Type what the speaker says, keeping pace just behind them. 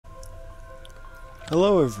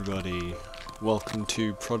Hello everybody, welcome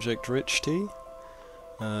to ProjectRichTea.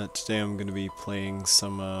 Today I'm going to be playing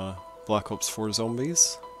some Black Ops 4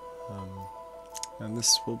 Zombies, and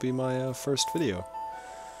this will be my first video.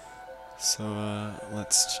 So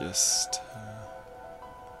let's just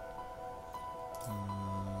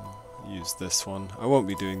use this one. I won't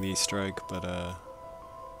be doing the Easter egg, but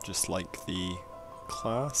just like the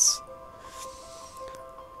class.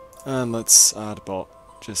 And let's add a bot,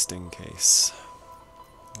 just in case.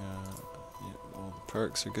 Yeah, all the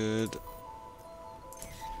perks are good.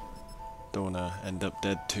 Don't wanna end up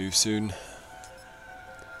dead too soon.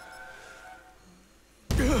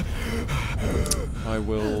 I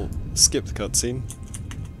will skip the cutscene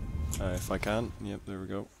if I can. Yep, there we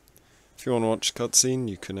go. If you want to watch the cutscene,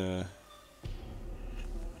 you can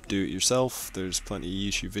do it yourself. There's plenty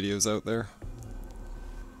of YouTube videos out there.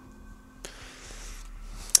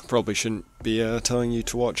 Probably shouldn't be telling you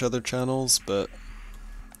to watch other channels, but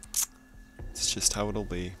it's just how it'll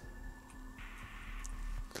be.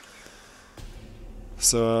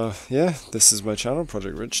 So yeah, this is my channel,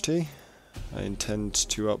 ProjectRichTea. I intend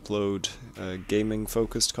to upload gaming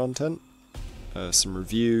focused content, some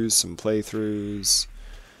reviews, some playthroughs,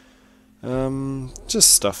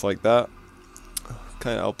 just stuff like that.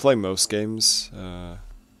 I'll play most games.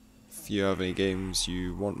 If you have any games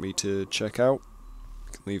you want me to check out,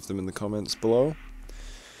 you can leave them in the comments below.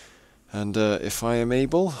 And if I am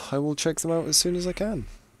able, I will check them out as soon as I can.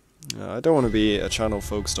 I don't want to be a channel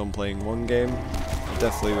focused on playing one game. I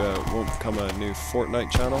definitely won't become a new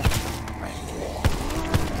Fortnite channel.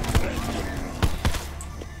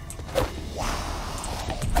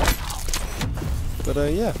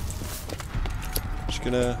 But yeah, just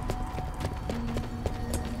gonna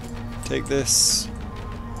take this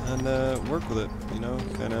and work with it, you know,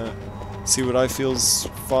 kinda see what I feel's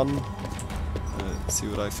fun, see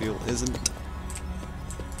what I feel isn't,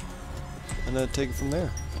 and take it from there.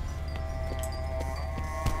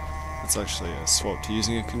 It's actually a swap to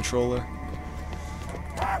using a controller.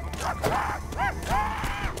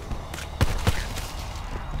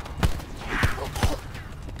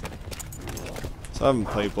 So I haven't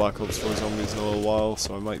played Black Ops 4 Zombies in a little while,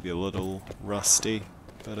 so I might be a little rusty,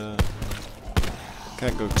 but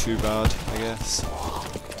can't go too bad, I guess.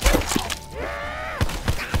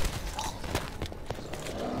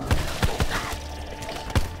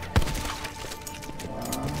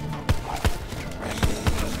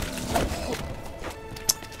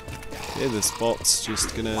 Okay, this bot's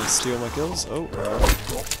just gonna steal my kills. Oh,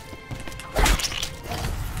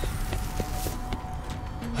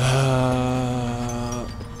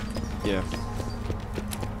 yeah.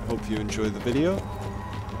 Hope you enjoy the video.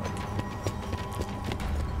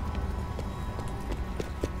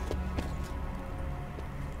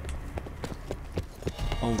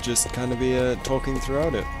 I'll just kind of be talking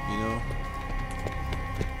throughout it, you know.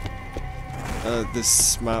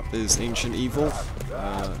 This map is Ancient Evil.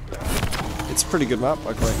 It's a pretty good map,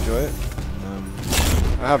 I quite enjoy it.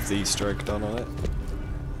 I have the Easter egg done on it.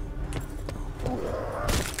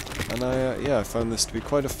 And yeah, I found this to be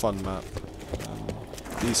quite a fun map.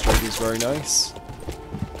 The Easter egg is very nice.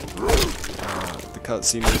 The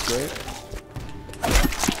cutscene is great.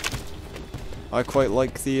 I quite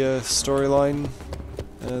like the storyline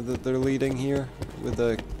that they're leading here with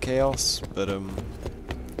the chaos, but I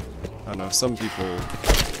don't know, some people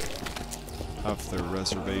have their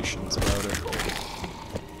reservations about it.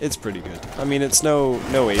 It's pretty good. I mean, it's no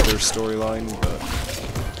Aether storyline, but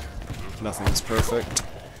nothing's perfect.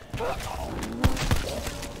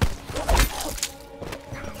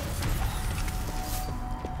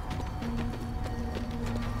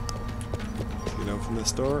 Can you open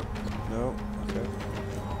this door? No? Okay.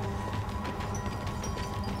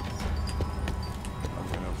 I'm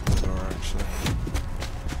gonna open the door, actually.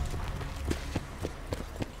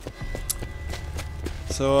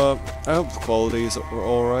 So, I hope the quality is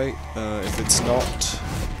alright. If it's not,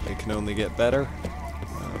 it can only get better.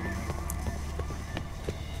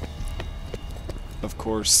 Of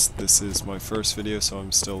course, this is my first video, so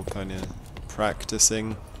I'm still kind of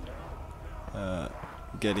practicing,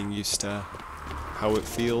 getting used to how it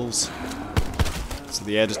feels. So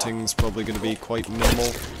the editing's probably going to be quite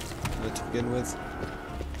minimal to begin with.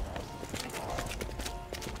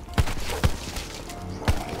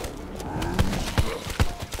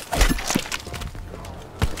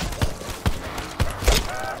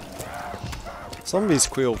 Zombies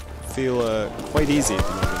feel quite easy at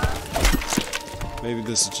the moment. Maybe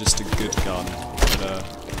this is just a good gun, but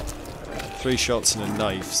 3 shots and a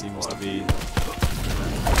knife seems to be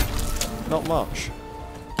not much.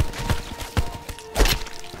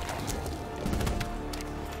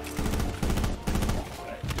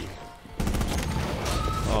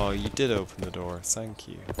 Oh, you did open the door. Thank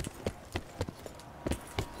you.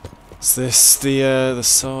 Is this the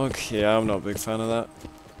SOG? Yeah, I'm not a big fan of that.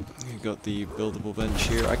 You've got the buildable bench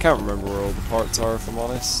here. I can't remember where all the parts are, if I'm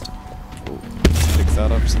honest. Oh, pick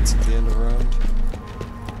that up since it's the end of the round.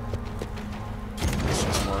 Let's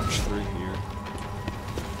just march through here.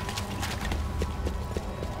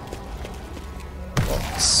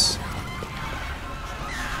 Box.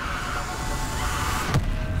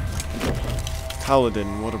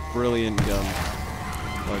 Paladin, what a brilliant gun.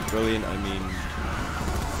 By brilliant, I mean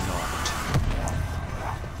not.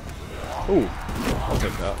 Ooh, I'll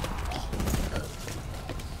take that.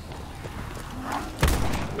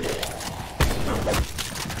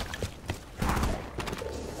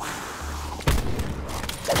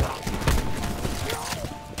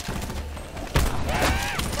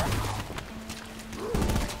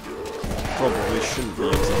 Probably shouldn't be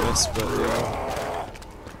using this, but yeah.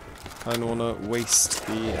 Kinda wanna waste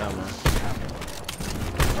the ammo.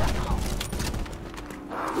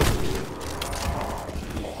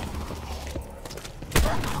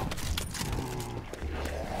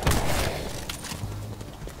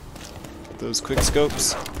 Those quick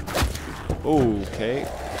scopes. Okay.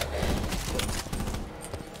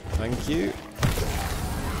 Thank you.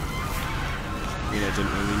 I mean, I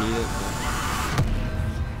didn't really need it,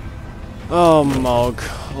 but... Oh, Mog.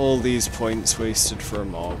 All these points wasted for a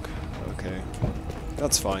Mog. Okay.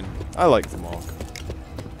 That's fine. I like the Mog.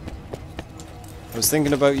 I was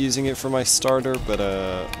thinking about using it for my starter, but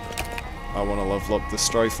I want to level up the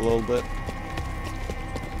Strife a little bit.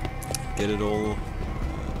 Get it all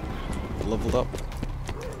leveled up.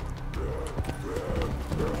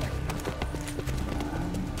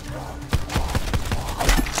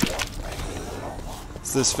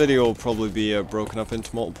 So this video will probably be broken up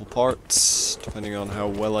into multiple parts, depending on how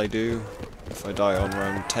well I do. If I die on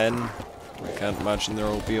round 10, I can't imagine there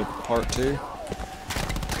will be a part 2.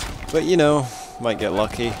 But you know, might get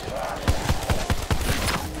lucky.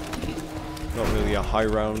 Not really a high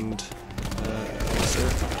round user.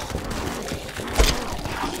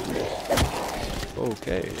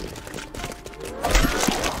 Okay.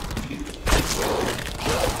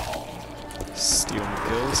 Stealing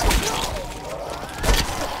kills.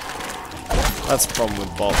 That's the problem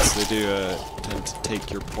with bots, they do tend to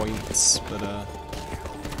take your points, but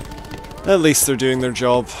at least they're doing their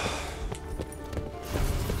job.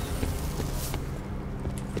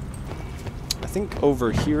 I think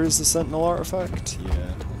over here is the Sentinel artifact?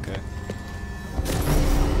 Yeah, okay.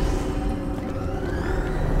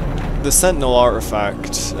 The Sentinel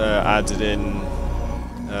artifact added in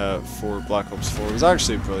for Black Ops 4 was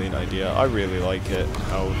actually a brilliant idea. I really like it,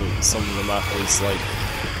 how some of the map is like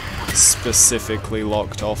specifically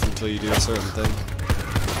locked off until you do a certain thing.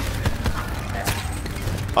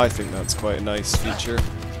 I think that's quite a nice feature.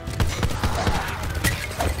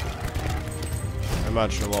 I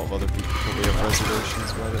imagine a lot of other people probably have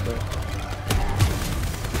reservations about it though.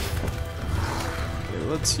 Okay,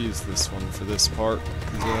 let's use this one for this part,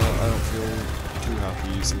 because I don't feel too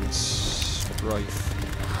happy using this Strife.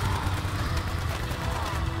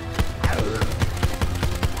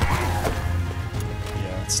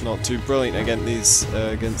 Yeah, it's not too brilliant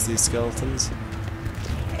against these skeletons.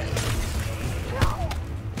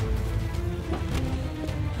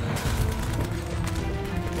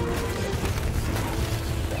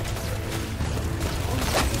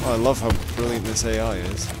 Oh, I love how brilliant this AI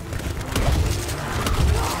is.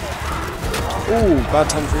 Ooh, bad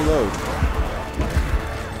time to reload.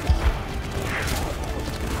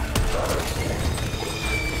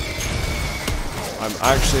 I'm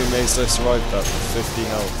actually amazed I survived that with 50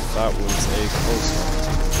 health. That was a close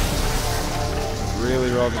one.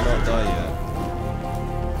 Really rather not die yet.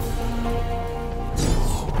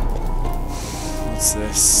 What's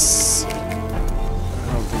this? I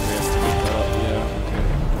don't think we have to pick that up. Yeah, okay.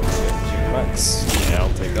 Max. Yeah,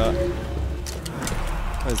 I'll take that.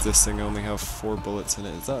 Why does this thing only have 4 bullets in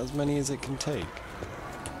it? Is that as many as it can take?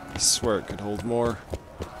 I swear it could hold more.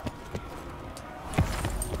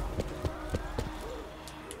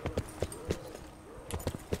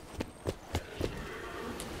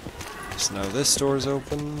 So now this door is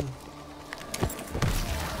open.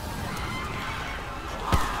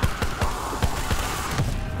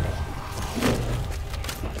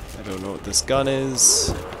 I don't know what this gun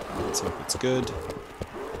is. Let's hope it's good.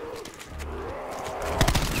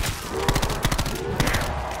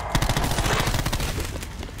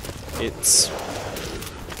 It's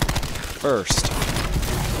burst.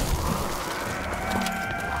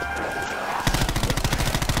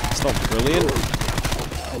 It's not brilliant.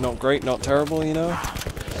 Not great, not terrible, you know?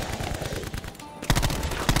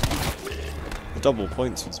 double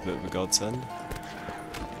points was a bit of a godsend.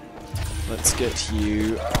 Let's get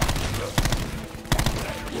you.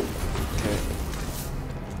 Okay.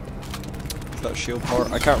 Is that shield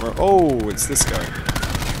part? I can't remember. Oh, it's this guy.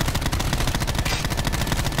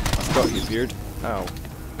 I forgot he appeared. Ow.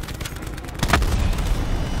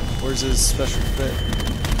 Where's his special bit?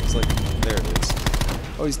 It's like, there it is.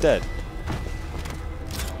 Oh, he's dead.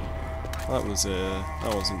 That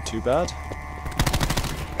wasn't too bad.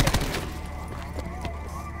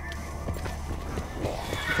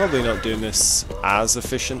 Probably not doing this as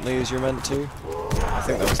efficiently as you're meant to. I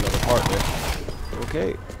think that was another part there.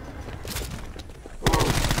 Okay.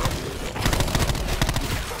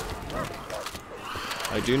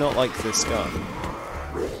 I do not like this gun.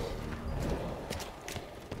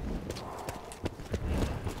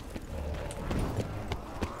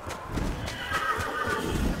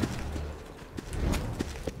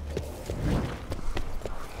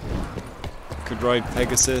 Could ride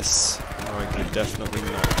Pegasus, or I could definitely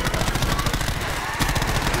not.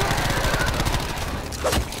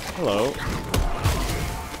 Hello.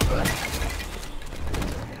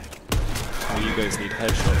 Oh, you guys need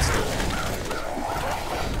headshots still.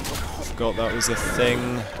 Forgot that was a thing.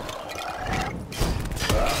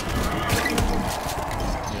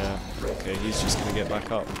 Yeah, okay, he's just gonna get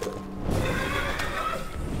back up.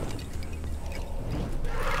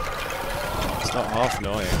 It's not half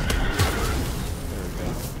annoying.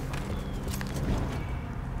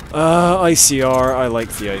 ICR, I like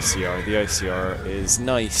the ICR. The ICR is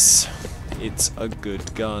nice. It's a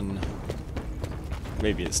good gun.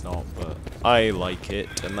 Maybe it's not, but I like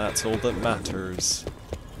it, and that's all that matters.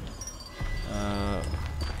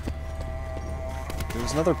 There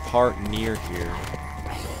was another part near here,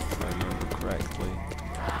 if I remember correctly.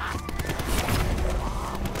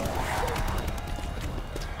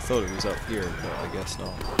 I thought it was up here, but I guess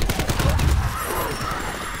not.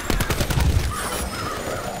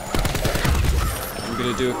 I'm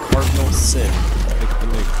gonna do a cardinal sin. Pick the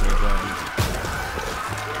nuke from the ground.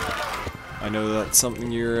 I know that's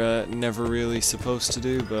something you're never really supposed to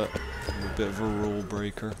do, but I'm a bit of a rule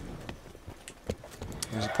breaker.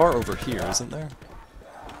 There's a part over here, isn't there?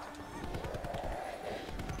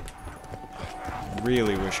 I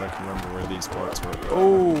really wish I could remember where these parts were.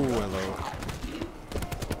 Oh, hello.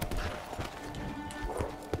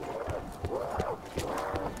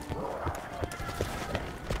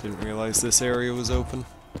 Didn't realize this area was open.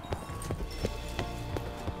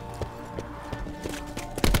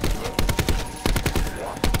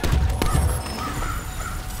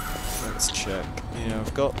 Let's check. Yeah,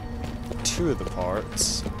 I've got two of the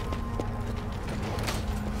parts.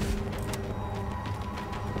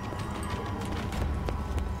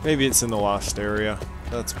 Maybe it's in the last area.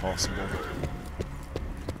 That's possible.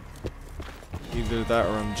 Either that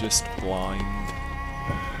or I'm just blind.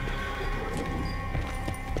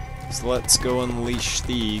 So let's go unleash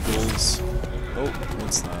the eagles. Oh,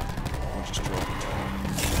 what's that? I'll just drop it.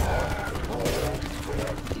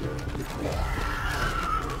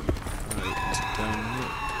 Right, down here.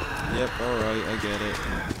 Yep, alright, I get it.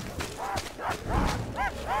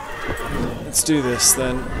 Let's do this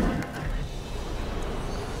then.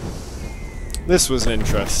 This was an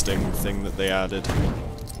interesting thing that they added.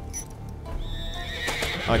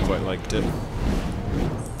 I quite liked it.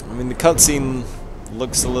 I mean, the cutscene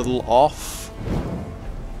looks a little off.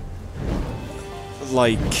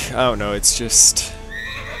 Like, I don't know, it's just...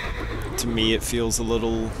 to me it feels a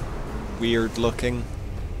little weird looking.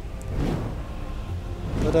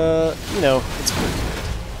 But, you know, it's pretty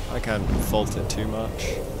good. I can't fault it too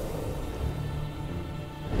much.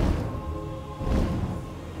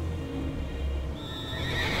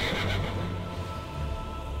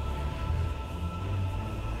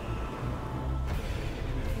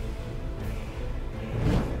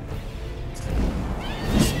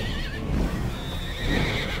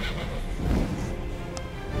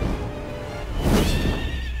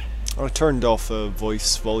 I turned off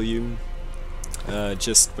voice volume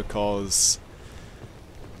just because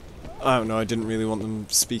I don't know, I didn't really want them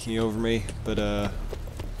speaking over me, but I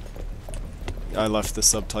left the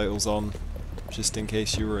subtitles on just in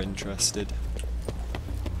case you were interested.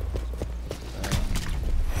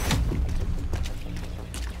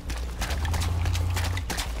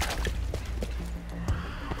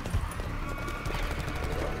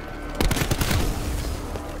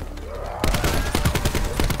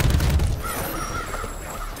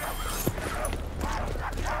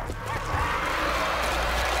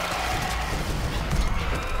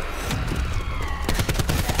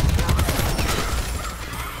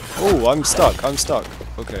 Oh, I'm stuck,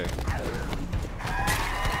 Okay.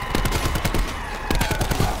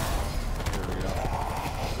 There we go.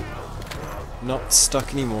 not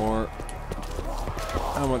stuck anymore.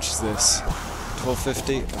 How much is this?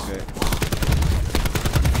 12.50? Okay.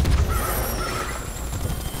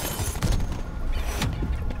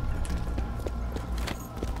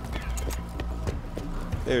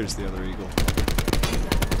 There's the other eagle.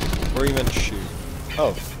 Where are you meant to shoot?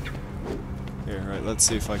 Oh. Here, right, let's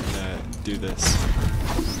see if I can do this.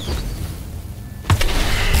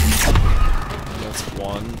 That's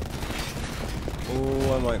one.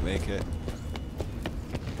 Oh, I might make it.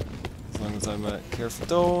 As long as I'm careful.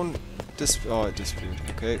 Don't oh, it disappeared.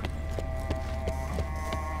 Okay.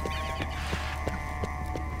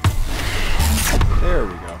 There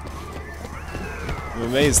we go. I'm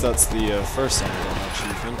amazed that's the first time I got an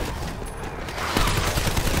achievement.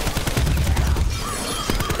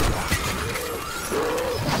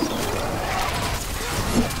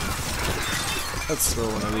 Let's throw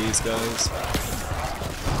one of these guys.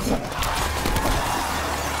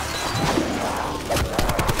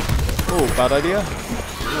 Oh, bad idea? A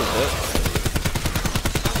little bit.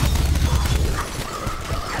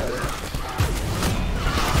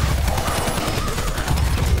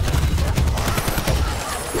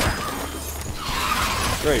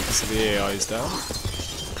 Great, so the AI is down.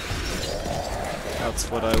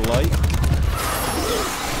 That's what I like.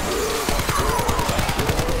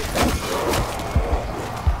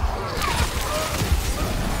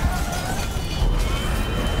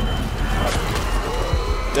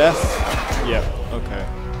 Death? Yep, okay.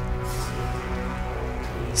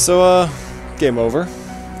 So, game over.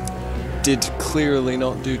 Did clearly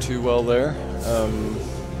not do too well there.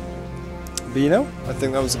 But you know, I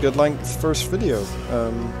think that was a good length first video.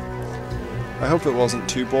 I hope it wasn't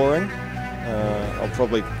too boring. I'll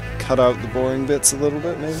probably cut out the boring bits a little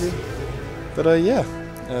bit, maybe. But yeah,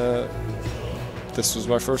 this was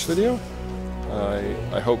my first video.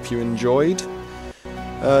 I hope you enjoyed.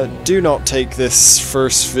 Do not take this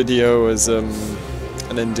first video as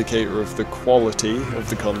an indicator of the quality of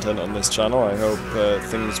the content on this channel. I hope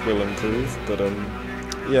things will improve. But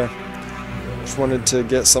yeah, just wanted to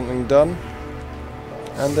get something done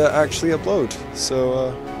and actually upload.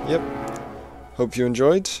 So yep, hope you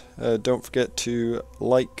enjoyed. Don't forget to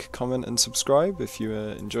like, comment and subscribe if you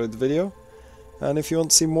enjoyed the video, and if you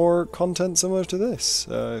want to see more content similar to this.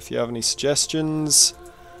 If you have any suggestions,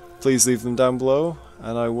 please leave them down below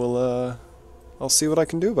and I will I'll see what I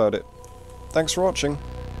can do about it. Thanks for watching.